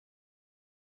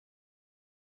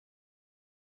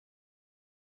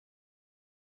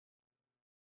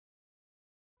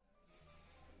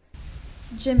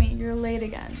Jimmy, you're late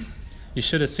again. You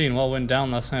should have seen what went down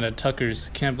last night at Tucker's.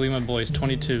 Can't believe my boy's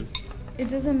 22. It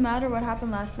doesn't matter what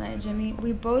happened last night, Jimmy.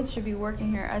 We both should be working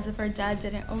here as if our dad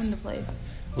didn't own the place.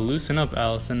 Well, loosen up,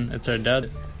 Allison. It's our dad.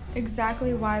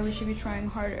 Exactly why we should be trying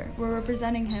harder. We're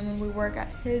representing him when we work at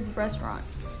his restaurant.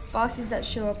 Bosses that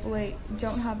show up late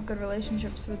don't have good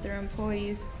relationships with their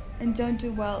employees and don't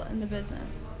do well in the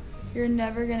business. You're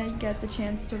never gonna get the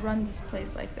chance to run this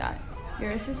place like that.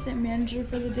 You're assistant manager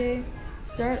for the day.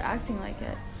 Start acting like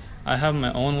it. I have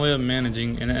my own way of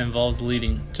managing, and it involves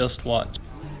leading. Just watch.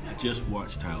 I just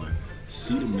watched Tyler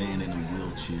see the man in a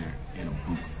wheelchair in a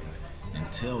booth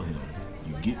and tell him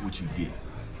you get what you get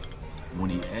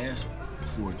when he asked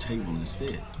for a table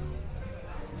instead.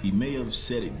 He may have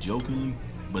said it jokingly,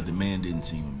 but the man didn't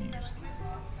seem amused.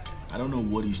 I don't know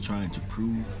what he's trying to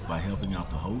prove by helping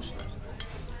out the host.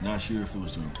 Not sure if it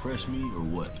was to impress me or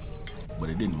what, but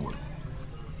it didn't work.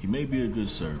 He may be a good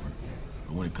server,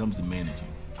 but when it comes to managing,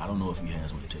 I don't know if he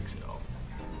has what it takes at all.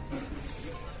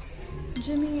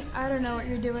 Jimmy, I don't know what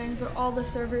you're doing, but all the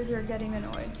servers are getting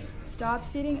annoyed. Stop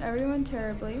seating everyone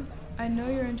terribly. I know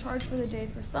you're in charge for the day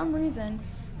for some reason,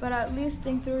 but at least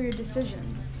think through your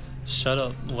decisions. Shut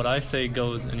up. What I say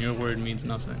goes, and your word means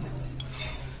nothing.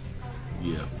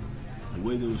 Yeah, the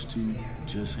way those two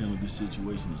just handled this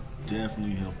situation is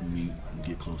definitely helping me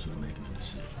get closer to making a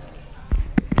decision.